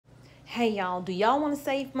Hey y'all, do y'all want to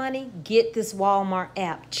save money? Get this Walmart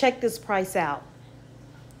app. Check this price out.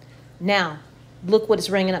 Now, look what it's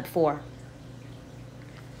ringing up for.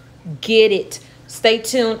 Get it. Stay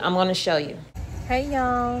tuned. I'm going to show you. Hey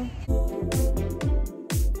y'all.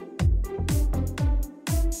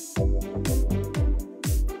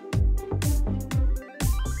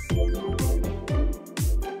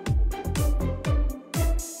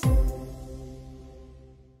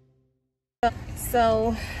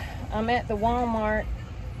 So I'm at the Walmart.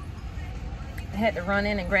 I had to run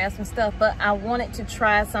in and grab some stuff, but I wanted to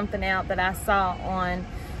try something out that I saw on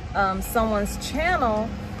someone's channel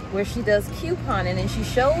where she does couponing, and she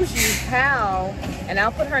shows you how, and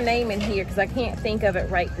I'll put her name in here because I can't think of it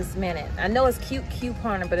right this minute. I know it's Cute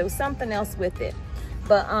Couponer, but it was something else with it.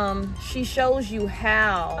 But she shows you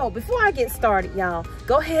how. Oh, before I get started, y'all,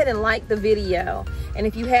 go ahead and like the video. And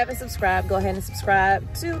if you haven't subscribed, go ahead and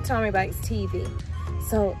subscribe to Tommy Bites TV.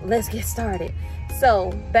 So let's get started.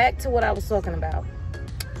 So back to what I was talking about.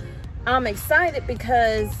 I'm excited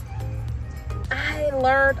because I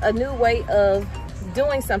learned a new way of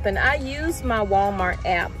doing something. I use my Walmart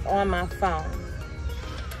app on my phone,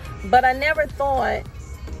 but I never thought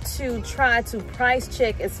to try to price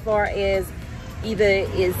check as far as either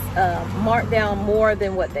is marked down more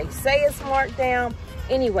than what they say is marked down.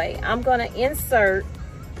 Anyway, I'm gonna insert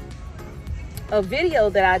a video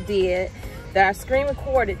that I did that I screen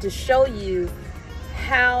recorded to show you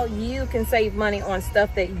how you can save money on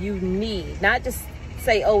stuff that you need. Not just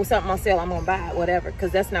say, oh, something on sale, I'm gonna buy it, whatever,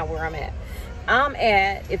 because that's not where I'm at. I'm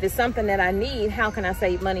at, if it's something that I need, how can I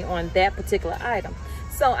save money on that particular item?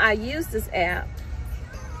 So I use this app,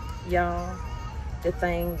 y'all. The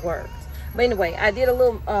thing worked. But anyway, I did a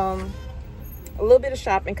little bit of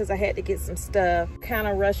shopping because I had to get some stuff. Kind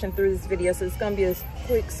of rushing through this video, so it's gonna be a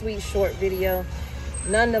quick, sweet, short video.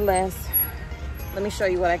 Nonetheless, let me show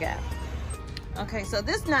you what I got. Okay, so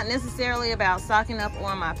this is not necessarily about stocking up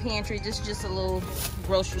on my pantry, just a little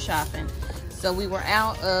grocery shopping. So we were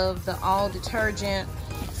out of the all detergent,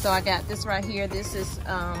 so I got this right here. This is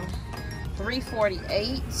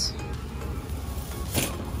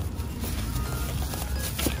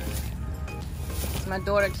 $3.48. My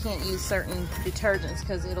daughter can't use certain detergents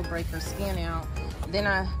because it'll break her skin out. Then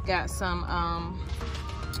I got some,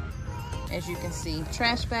 as you can see,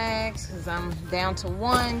 trash bags, because I'm down to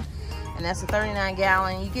one, and that's a 39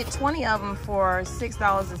 gallon. You get 20 of them for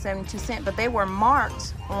 $6.72, but they were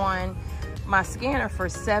marked on my scanner for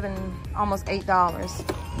almost $8.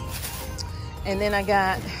 And then I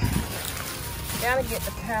gotta get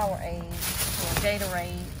the Powerade or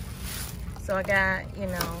Gatorade. So I got, you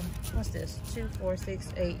know, what's this? 2, 4,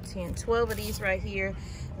 6, 8, 10, 12 of these right here.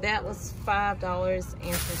 That was $5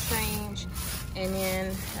 and some change. And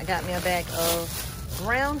then I got me a bag of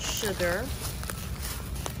brown sugar.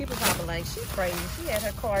 People probably like, she's crazy. She had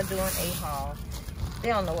her car doing a haul. They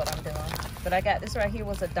don't know what I'm doing. But I got this right here,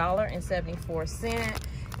 was $1.74.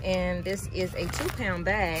 And this is a 2-pound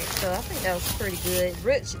bag. So I think that was pretty good.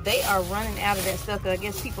 Rich, they are running out of that stuff, because I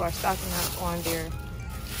guess people are stocking up on their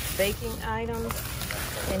baking items.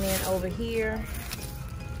 And then over here,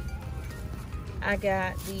 I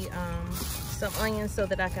got the some onions so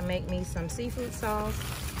that I can make me some seafood sauce.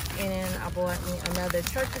 And then I bought me another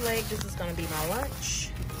turkey leg. This is gonna be my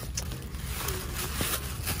lunch.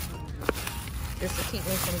 This will keep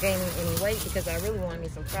me from gaining any weight because I really want me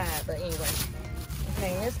some fried, but anyway.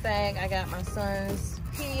 Okay, in this bag, I got my son's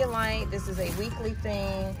Pedialyte. This is a weekly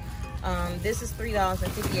thing. This is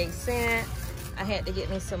 $3.58. I had to get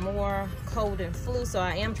me some more cold and flu, so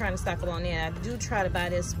I am trying to stock up on that. I do try to buy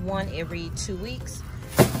this one every 2 weeks.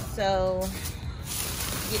 So,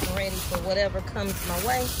 getting ready for whatever comes my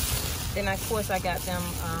way. Then, of course, I got them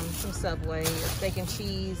some Subway, a steak and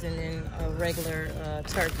cheese, and then a regular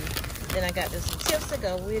turkey. Then I got this some chips to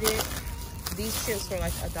go with it. These chips were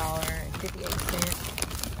like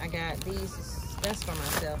 $1.58. I got these. That's for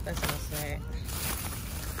myself. That's my snack.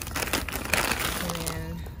 And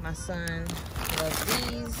then my son loves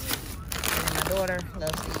these, and my daughter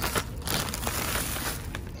loves these.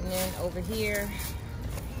 And then over here,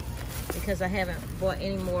 because I haven't bought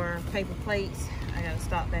any more paper plates, I gotta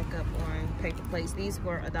stock back up on paper plates. These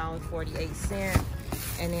were $1.48.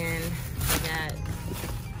 And then I got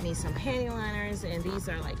me some panty liners, and these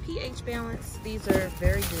are like pH balance. These are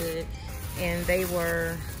very good, and they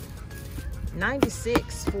were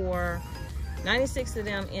 96 of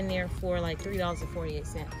them in there for like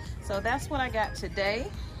 $3.48. So that's what I got today.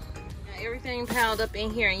 Got everything piled up in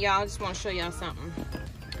here, and y'all, just want to show y'all something.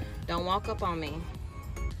 Don't walk up on me.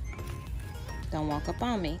 Don't walk up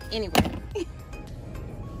on me. Anyway.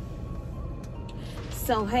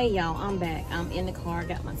 So hey y'all, I'm back. I'm in the car,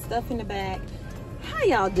 got my stuff in the back. How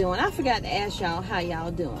y'all doing? I forgot to ask y'all how y'all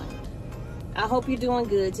doing. I hope you're doing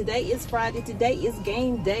good. Today is Friday. Today is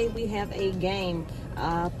game day. We have a game.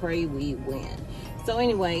 I pray we win. So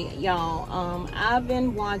anyway, y'all, I've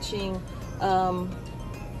been watching, I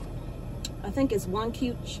think it's one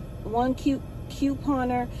cute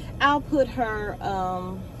couponer. I'll put her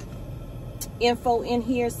info in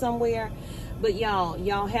here somewhere. But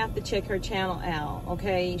y'all have to check her channel out,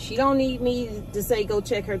 okay? She don't need me to say go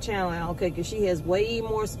check her channel out, okay? Because she has way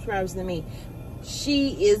more subscribers than me.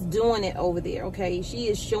 She is doing it over there, okay? She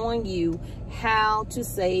is showing you how to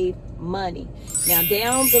save money. Now,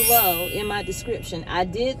 down below in my description, I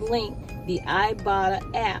did link the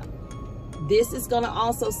Ibotta app. This is going to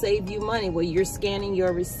also save you money where you're scanning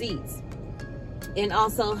your receipts. And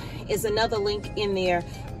also, it's another link in there,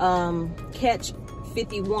 Catch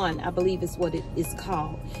 51, I believe is what it is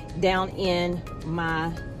called, down in my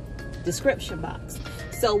description box.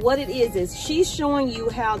 So what it is she's showing you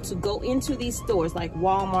how to go into these stores like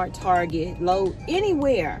Walmart, Target, Lowe's,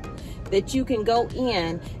 anywhere that you can go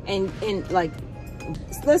in and like,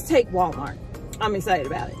 let's take Walmart. I'm excited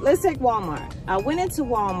about it. Let's take Walmart. I went into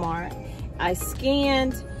Walmart. I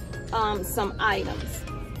scanned some items.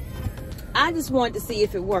 I just wanted to see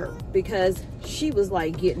if it worked because she was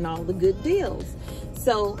like getting all the good deals.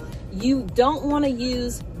 So you don't want to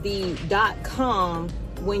use the .com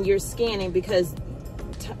when you're scanning because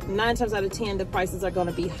 9 times out of 10 the prices are going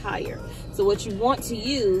to be higher. So what you want to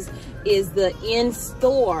use is the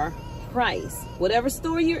in-store price. Whatever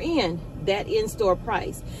store you're in, that in-store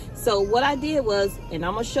price. So what I did was, and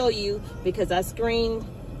I'm going to show you because I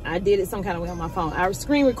did it some kind of way on my phone. I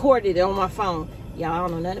screen recorded it on my phone. Y'all, I don't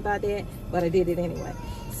know nothing about that, but I did it anyway.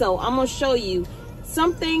 So I'm going to show you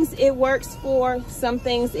some things it works for, some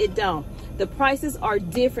things it don't. The prices are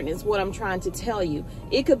different is what I'm trying to tell you.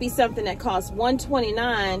 It could be something that costs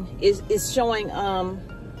 $129 is showing, I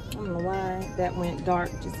don't know why that went dark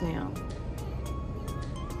just now.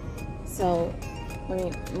 So let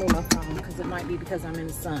me move my phone because it might be because I'm in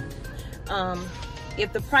the sun.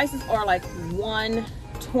 If the prices are like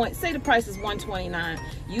say the price is $129,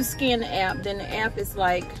 you scan the app, then the app is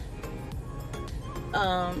like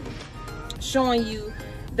showing you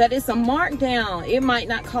that it's a markdown. It might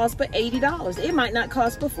not cost but $80. It might not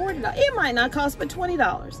cost but $40. It might not cost but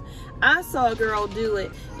 $20. I saw a girl do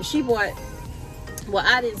it and she bought, well,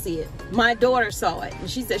 I didn't see it. My daughter saw it and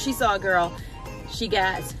she said she saw a girl, she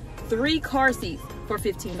got 3 car seats for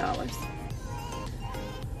 $15.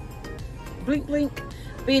 Blink, blink.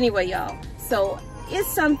 But anyway, y'all, so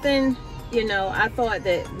it's something, you know, I thought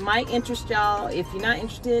that might interest y'all. If you're not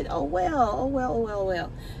interested, oh well, oh well, oh well, oh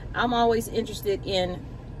well. I'm always interested in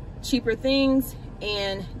cheaper things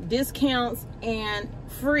and discounts and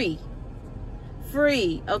free,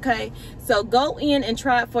 okay? So go in and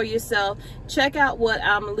try it for yourself. Check out what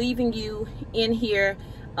I'm leaving you in here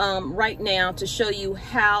right now to show you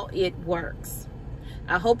how it works.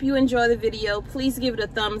 I hope you enjoy the video. Please give it a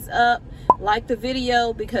thumbs up. Like the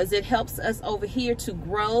video because it helps us over here to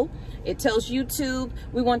grow. It tells YouTube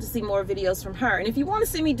we want to see more videos from her. And if you want to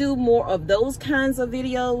see me do more of those kinds of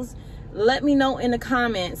videos, let me know in the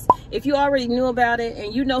comments. If you already knew about it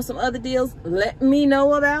and you know some other deals, let me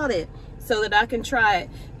know about it so that I can try it.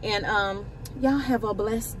 And y'all have a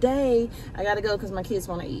blessed day. I gotta go because my kids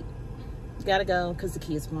want to eat. Gotta go because the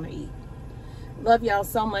kids want to eat. Love y'all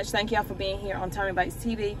so much. Thank y'all for being here on Tommy Bites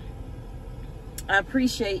TV. I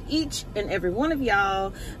appreciate each and every one of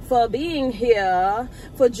y'all for being here,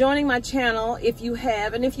 for joining my channel if you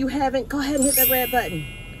have. And if you haven't, go ahead and hit that red button.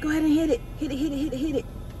 Go ahead and hit it. Hit it, hit it, hit it, hit it.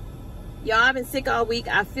 Y'all, I've been sick all week.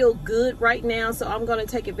 I feel good right now, so I'm going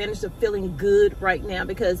to take advantage of feeling good right now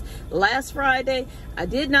because last Friday, I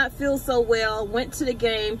did not feel so well, went to the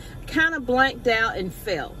game, kind of blanked out and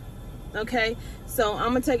fell. Okay, so I'm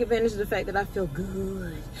gonna take advantage of the fact that I feel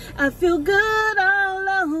good. I feel good all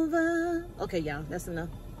over. Okay, y'all, that's enough.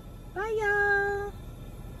 Bye, y'all.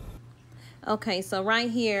 Okay, so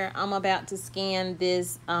right here, I'm about to scan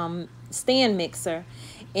this stand mixer,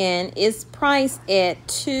 and it's priced at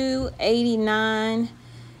 $259.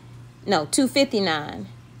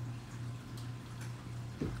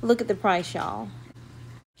 Look at the price, y'all.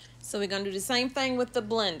 So we're gonna do the same thing with the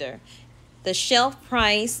blender. The shelf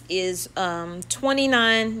price is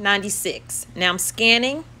 $29.96. Now I'm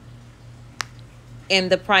scanning, and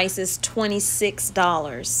the price is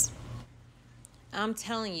 $26. I'm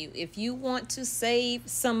telling you, if you want to save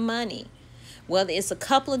some money, whether it's a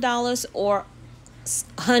couple of dollars or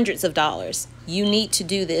hundreds of dollars, you need to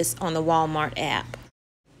do this on the Walmart app.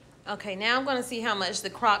 Okay, now I'm going to see how much the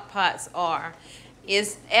crock pots are.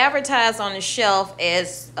 It's advertised on the shelf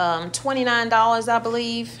as $29, I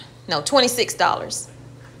believe. No, $26.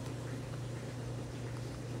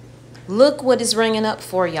 Look what it's ringing up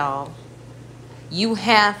for, y'all. You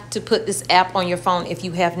have to put this app on your phone if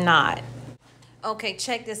you have not. Okay,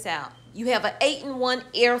 check this out. You have an 8-in-1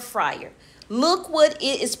 air fryer. Look what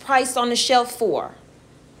it is priced on the shelf for.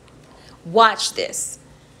 Watch this.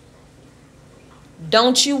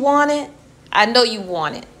 Don't you want it? I know you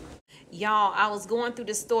want it. Y'all, I was going through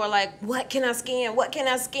the store like, what can I scan? What can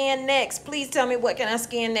I scan next? Please tell me what can I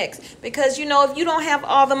scan next? Because, you know, if you don't have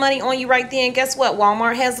all the money on you right then, guess what?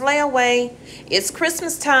 Walmart has layaway. It's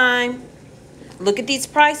Christmas time. Look at these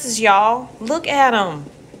prices, y'all. Look at them.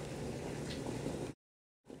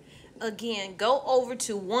 Again, go over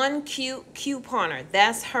to One Cute Couponer.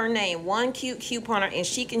 That's her name, One Cute Couponer, and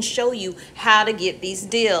she can show you how to get these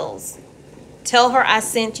deals. Tell her I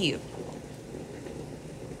sent you.